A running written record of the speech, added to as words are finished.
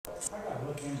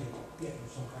look into getting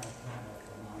some kind of panel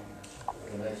for mine or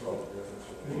something. It makes all the difference.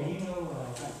 Do you know,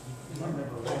 you remember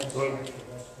Red?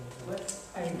 What? Is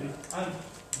that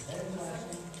his last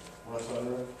name? What's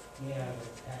under it? Yeah,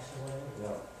 the passed away. Yeah.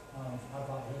 How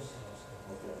about his stuff?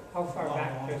 Okay. How far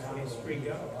back does history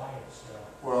go?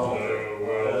 Well,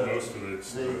 well, most of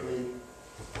it's the,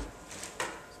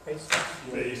 Space?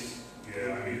 space.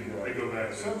 Yeah, I mean, they go back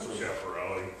to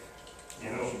Chaparral, you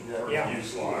know, for a few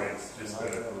slides, just to,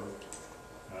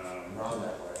 run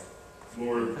that way.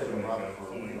 more You than pick them up kind for of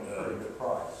a point pretty good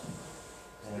price.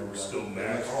 there were still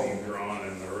maps being drawn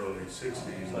in the early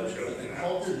 '60s But that showed the that.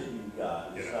 culture that you've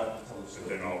got is Yeah. not the telescope. But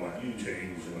then all that you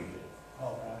changed when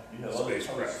Oh, right. You have other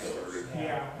spacecraft telescopes started.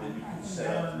 Yeah. that you can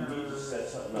set up. You need to set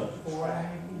something up to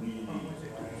track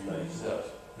really nice stuff.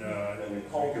 No, I And the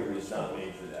think culture is not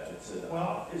made for that.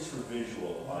 It's for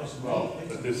visual.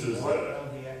 but this is The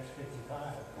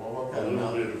X-55. Well, what a kind of little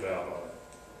mountain? bit about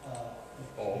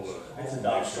all the It's a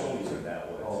Doxonian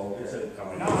that way. Oh, It's a, how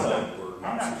many No, that were I'm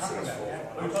not not talking about successful,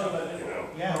 that we're talking about you know,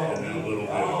 Yeah. and then a little bit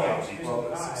about each of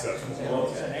the successful It's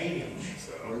ones. an 8-inch.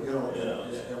 So, Well, you know,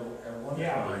 Yeah. at one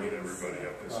Yeah. time, bringing everybody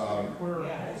up to speed. We're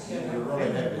Yeah, it's, you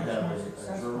really had to have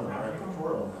a German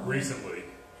equatorial mountain Recently,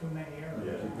 too many to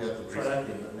areas. get the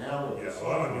tracking, but now with the Yeah,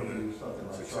 well, I software, mean, you use something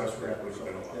like success rate StarCraft or would have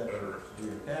been a something lot like that better. to do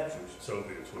your captures.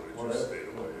 Soviets would have just stayed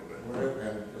away, but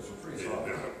And it's a free they didn't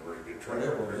software. have a very good track What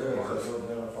it will do record. is Mars, it'll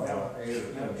identify about 8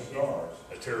 or 10 stars,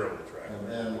 a terrible track and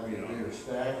then when you do record. your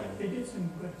stacking, They did some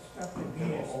good stuff in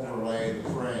it'll VS. overlay the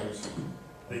frames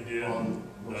They did, on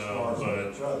the stars but,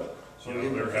 on each other. So you know,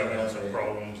 even they're if they having have some a-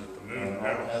 problems at the moon an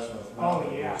now. azimuth Oh,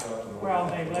 mountain or yeah. something Well,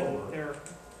 over they over, let their, it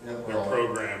Their will-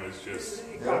 program is just,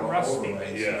 it it got will rusty.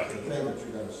 overlay. Yeah. The thing that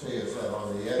you're gonna see is that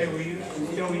on the They edge. were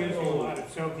still using a lot of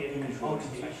Soviet components,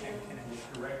 I think, in it.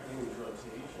 correct image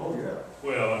rotation. Oh, yeah.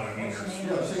 well, I mean,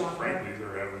 Yeah, see, frankly,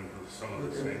 they're having some of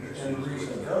the same And the issues reason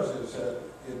it with, does is that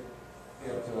it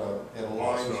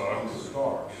aligns on the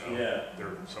stars. you know, Yeah. there,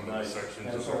 some of the Nice. sections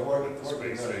And of so the what the you're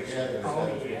space gonna get station, is Oh,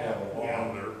 that if you have a you know,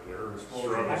 long they're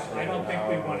I, struggling. I don't think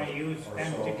we want to use Or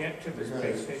them so. to get to the You're gonna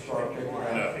space station start anymore.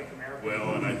 picking I up- think America.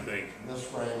 Well, and I think this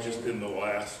framing, just in the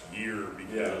last year,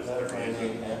 because that they're framing,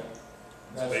 using and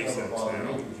that's SpaceX never bothered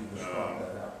now. me because you just swap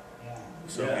that out. Yeah.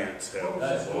 Soviets have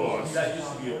That lost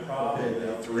used to be a problem.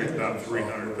 about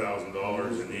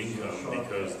 $300,000 in income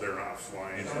because they're not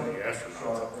flying any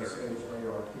astronauts up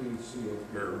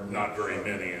there, or not very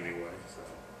many anyway. So,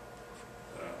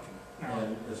 No,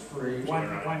 And it's free. one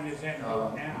is en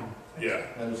route now. yeah.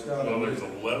 And it's got Well, a there's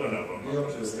 11 of them deal up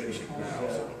to at the it. station Is now.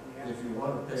 that So if you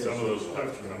want to pay. some of those will have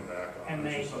to subscription, come back And on.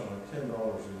 they- which is something like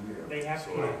 $10 a year. They have to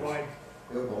So it was- avoid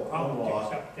It will politics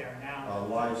unlock up there now.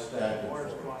 live stacking for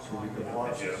Wars it, going so on, you can you know,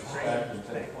 watch that's the great. stacking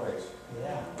take place.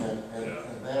 Yeah. And Yeah.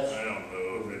 that's, I don't know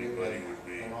if anybody would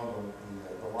be and on the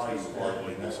too live horribly stacking, that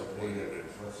would disappointed be,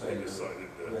 if let's they say, decided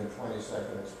to doing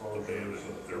 20-second exposures. abandon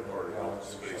their part of the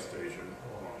galaxy, space so- station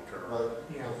long term. But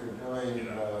Yeah. if you're doing, You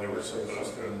know, they were let's say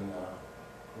supposed to- something,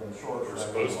 in short There was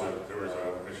a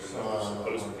mission that was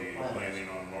supposed to be landing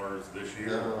on Mars this year.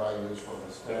 Then what I use for the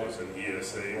That was an stacking.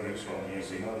 ESA mission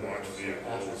using launch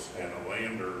vehicles and a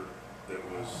lander that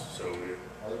was Soviet.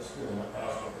 Let's do an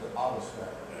auto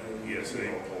stack. And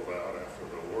ESA pulled out after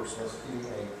the war started.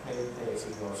 STAKK.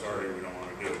 Said, "I'm sorry, we don't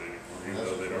want to do it anymore," even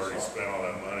though they'd already spent all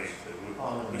that money. Said,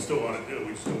 we still want to do it,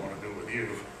 we still want to do it with you.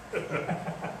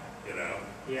 You know?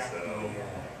 Yeah. So,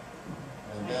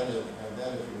 And then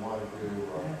if you want to do,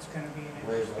 That's gonna be an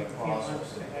raise interesting that few months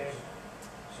process, ahead.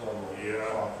 so yeah,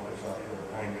 software's out there.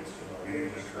 I think it's going to be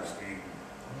an interesting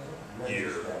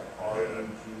year. Registack,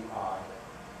 REGI.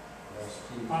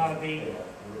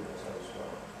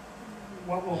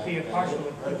 What will be a partial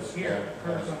eclipse here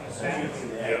occurs on a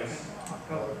Saturday, Yes.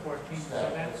 October 14th,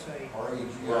 so that's a, Well,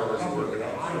 we're working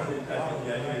on I it. think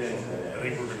I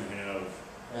think we're going to have,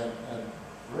 And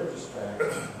Registack I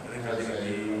think we're going to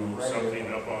do something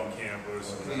up on campus,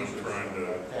 and then I'm trying to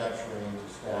capturing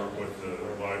the work with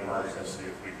the library to see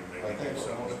if we can maybe do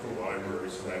something with the library,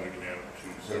 so then we can have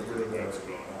two separate events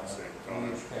going at the same time.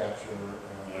 image capture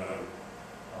and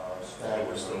But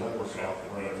we're still working out the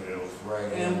details.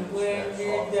 And when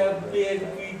did the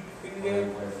baby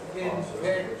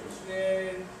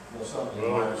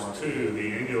Well, there's two. The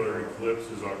annular eclipse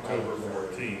is October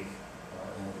 14th,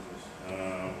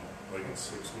 like in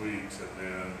 6 weeks, and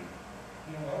then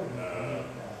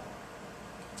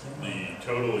the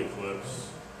total eclipse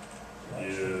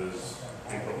is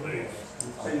April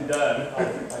 8th. Been done. I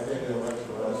think the rest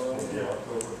of us will be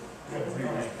October.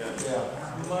 Yeah.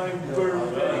 My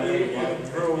birthday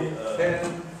April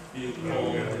 10.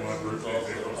 My birthday's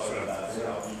April 7th.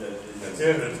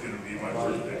 That's going to be my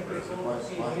birthday present. And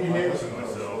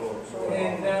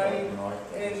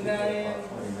I am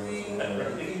seeing what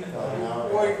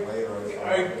I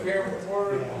can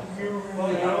work you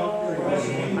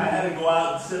I had to go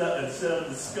out and set up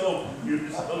the scope. You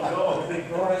just don't go. I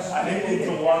didn't need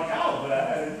to walk out, but I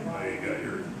had to. Now you got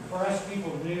your For us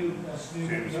people new,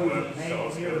 James new, Webb maybe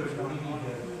telescope. here, we need to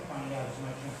find out as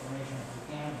much information as we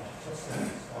can about this kind of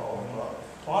stuff.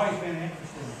 I've always been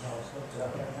interested in telescopes, I've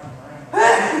got to come around.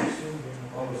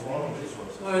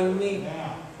 I mean,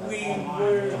 Yeah. we that's all mine,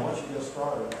 were- yeah. Once you get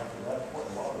started after that, what a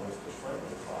lot of it's the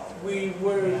shredding problem. we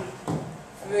were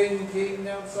thinking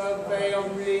of a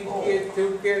family get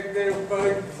together,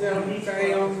 but some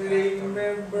family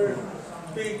members,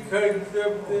 because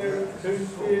of their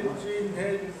condition,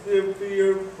 had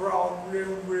severe problem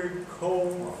with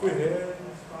COVID.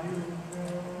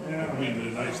 Yeah, I mean,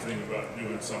 the nice thing about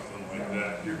doing something like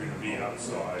that, you're gonna be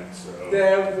outside, so.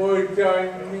 That was I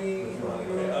mean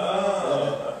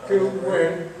to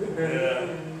win.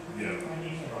 Yeah.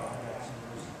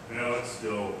 Well, it's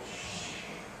still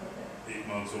 8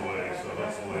 months away, so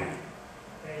hopefully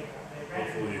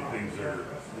things are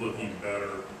looking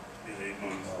better in 8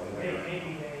 months. And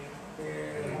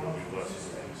it'll be less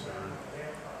of a concern.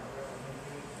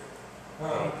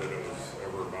 Not that it was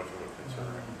ever much of a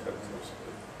concern in Texas,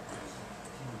 but.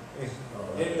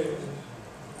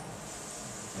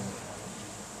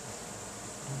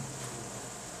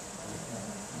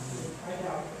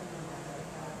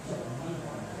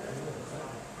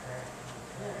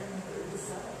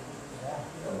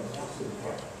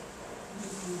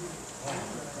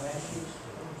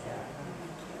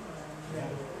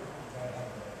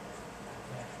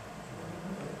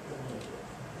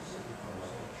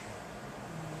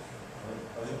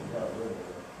 I think we got rid of it.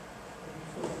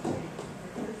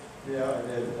 Yeah, I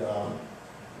did, I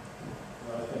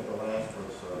think the last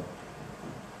was,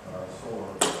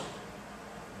 solar,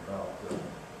 about,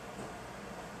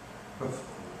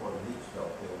 before the heat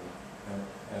stepped in,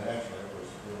 and actually it was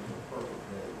a perfect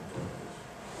day, because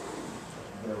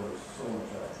there was so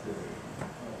much activity.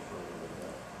 I'm sure of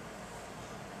that.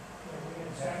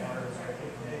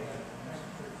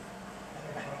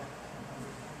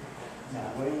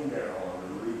 Wayne there on the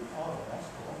roof. Oh, that's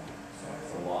cool.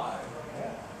 That's a lot.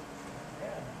 Yeah.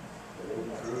 Yeah. It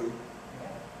ain't true.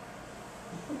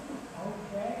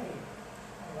 Okay. I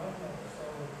love that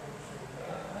solar picture. I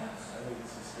think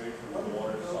it's straight from the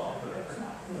water softener.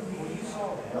 Well, you saw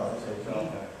that. No, it's a job.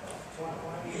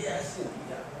 Yes,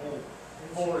 yeah, whole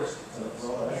forest.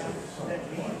 Well, that's Yeah, it. that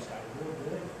means got real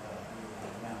good.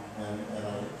 And I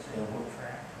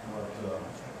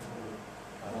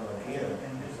don't know, again, I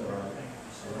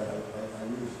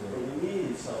used But the, you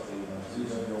needed something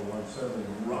ZWO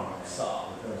 170. rock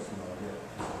solid. Because, yeah.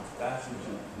 That's what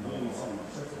you need,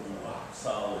 something rock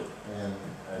solid. And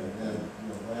then,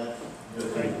 that.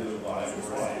 Just like the Bible,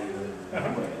 right?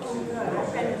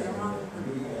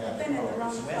 Been in the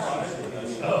wrong spot.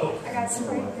 Oh. I got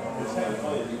sprayed down.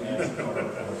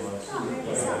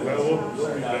 Well,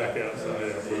 we'll be back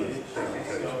outside after this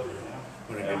presentation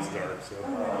when it gets dark, so.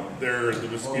 The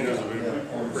mosquitoes have been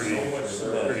pretty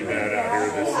bad out here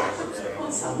this summer,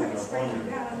 Well, so. somebody sprayed me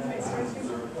down and I started thinking,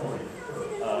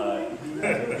 He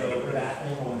had to go back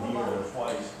home here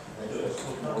twice to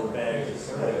put more bags of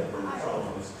cement in the trunk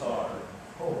of his car.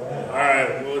 Alright,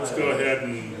 well, let's go ahead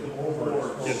and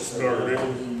get started.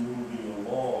 Moving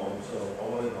along, so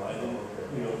I didn't,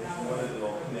 wanted it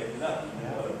all connected up, you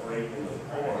want to break in the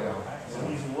car. So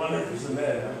he's running for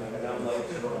cement, and I'm like,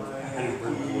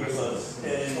 he's a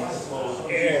steady, slow.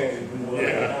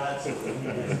 Yeah. So he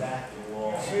gets back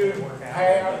along.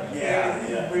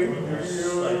 Yeah. Like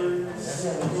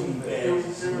 17 bags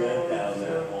of cement down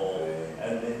that hole,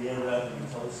 and then he ended up with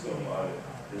a telescope on it.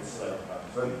 It's like,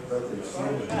 But they seem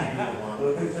to be the one.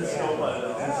 look at the telescope on it,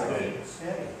 it's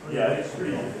steady. Yeah, it's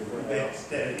pretty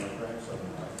steady.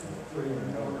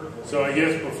 So I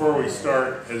guess before we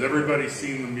start, has everybody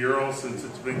seen the mural since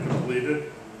it's been completed?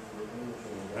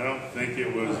 I don't think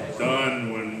it was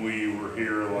done when we were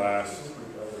here last,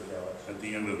 at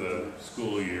the end of the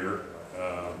school year.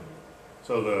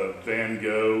 So the Van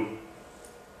Gogh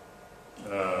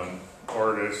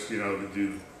artists, that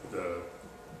do the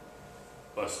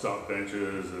bus stop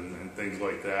benches and things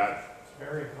like that, It's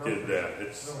very did appropriate. that.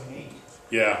 It's Really neat.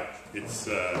 yeah, it's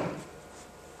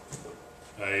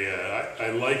I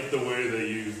like the way they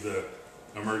use the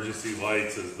emergency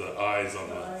lights as the eyes on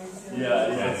the Yeah,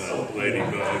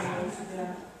 ladybug.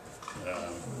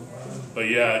 But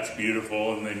yeah, it's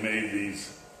beautiful, and they made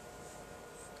these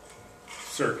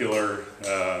circular.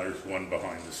 There's one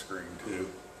behind the screen too.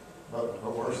 But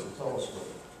where's the telescope?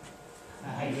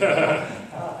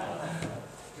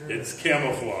 It's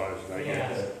camouflaged, I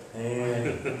guess.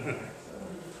 And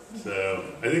So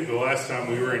I think the last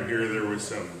time we were in here, there was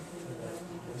some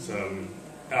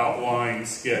outline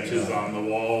sketches on the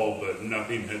wall, but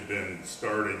nothing had been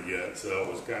started yet, so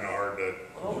it was kind of hard to.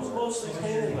 well, it was mostly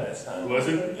painted last time. Was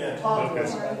it? Yeah. Okay.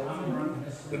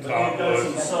 The They've top done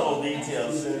some was. subtle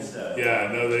details since then.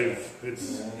 Yeah, no,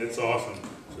 it's awesome.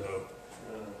 So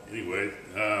anyway,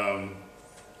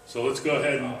 so let's go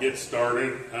ahead and get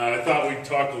started. I thought we'd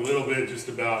talk a little bit just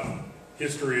about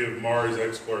history of Mars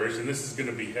exploration. This is going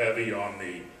to be heavy on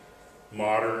the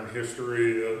modern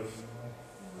history of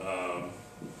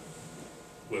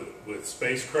with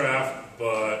spacecraft,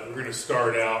 but we're going to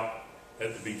start out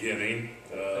at the beginning.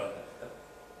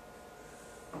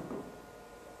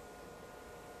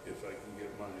 If I can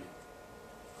get my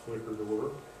clicker to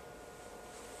work.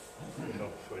 It'll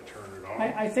help if I turn it on.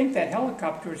 I think that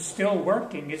helicopter is still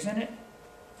working, isn't it?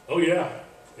 Oh yeah,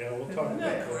 we'll talk Isn't about that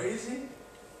that. crazy?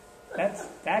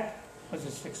 That was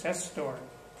a success story.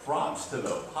 Props to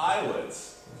the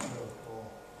pilots.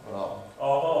 Well,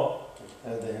 Oh,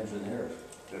 and the engineers.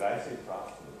 did I say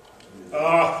props to the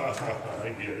pilots? I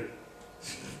get it.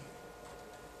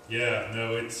 Yeah,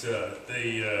 no, it's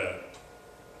they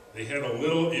had a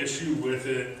little issue with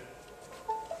it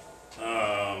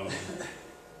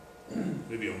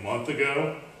maybe a month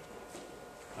ago,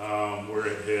 where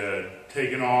it had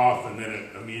taken off and then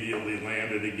it immediately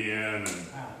landed again,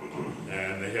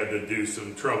 and they had to do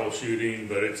some troubleshooting,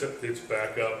 but it's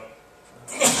back up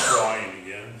flying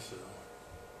again. So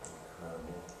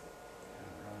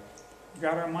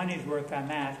Got our money's worth on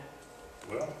that.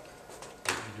 well,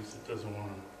 it doesn't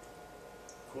want to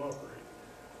cooperate.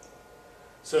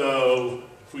 So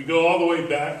if we go all the way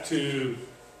back to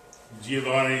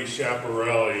Giovanni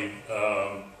Schiaparelli,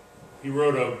 he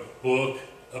wrote a book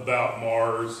about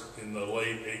Mars in the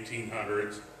late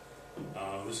 1800s.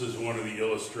 This is one of the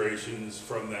illustrations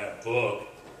from that book,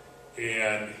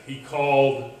 and he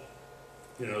called,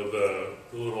 the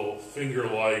little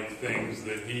finger-like things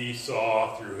that he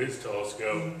saw through his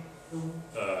telescope,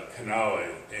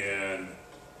 canale. And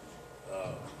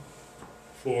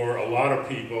for a lot of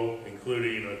people,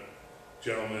 including a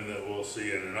gentleman that we'll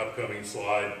see in an upcoming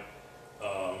slide,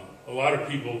 a lot of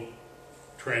people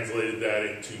translated that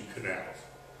into canals.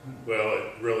 Well,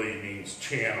 it really means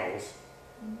channels,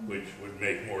 which would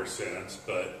make more sense,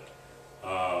 but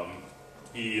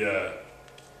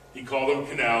he called them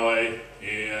canale,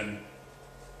 and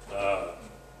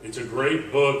it's a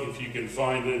great book if you can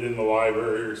find it in the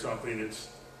library or something. It's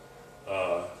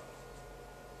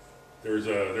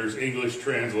there's English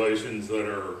translations that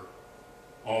are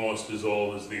almost as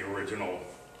old as the original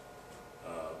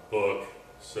book,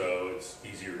 so it's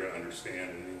easier to understand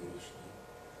in English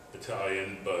than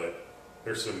Italian, but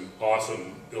there's some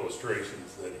awesome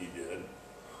illustrations that he did. It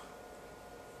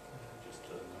just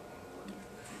does not want to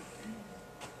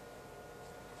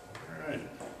work. All right.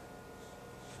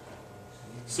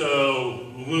 So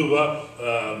we'll move up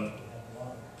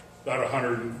about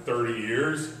 130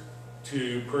 years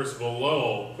to Percival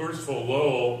Lowell. Percival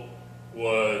Lowell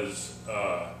was,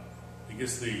 I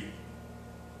guess the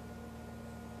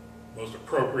most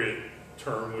appropriate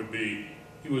term would be,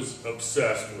 he was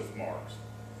obsessed with Mars.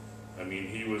 I mean,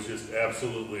 he was just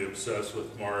absolutely obsessed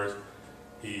with Mars.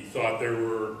 He thought there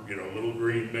were, little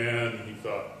green men. He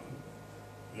thought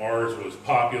Mars was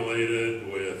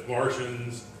populated with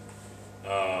Martians.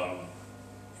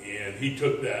 And he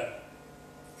took that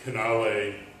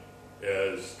canale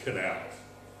as canals.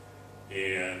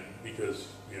 And because,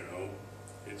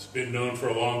 it's been known for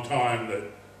a long time that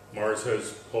Mars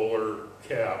has polar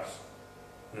caps,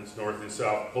 and it's North and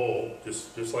South Pole,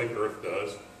 just like Earth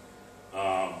does.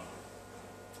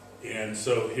 And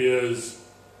so his,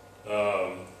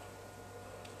 let's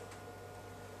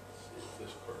see if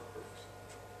this part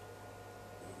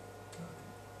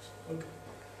works. Okay.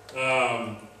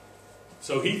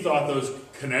 So he thought those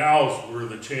canals were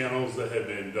the channels that had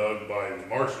been dug by the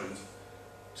Martians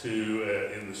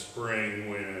to, in the spring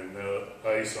when the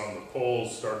ice on the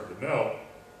poles started to melt,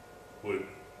 would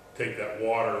take that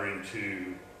water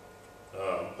into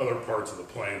other parts of the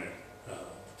planet.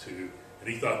 And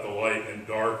he thought the light and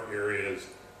dark areas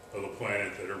of the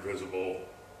planet that are visible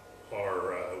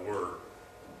were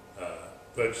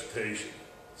vegetation.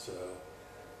 So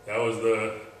that was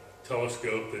the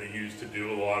telescope that he used to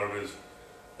do a lot of his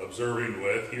observing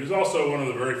with. He was also one of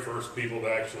the very first people to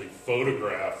actually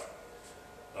photograph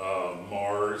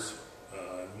Mars.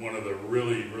 One of the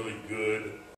really, really good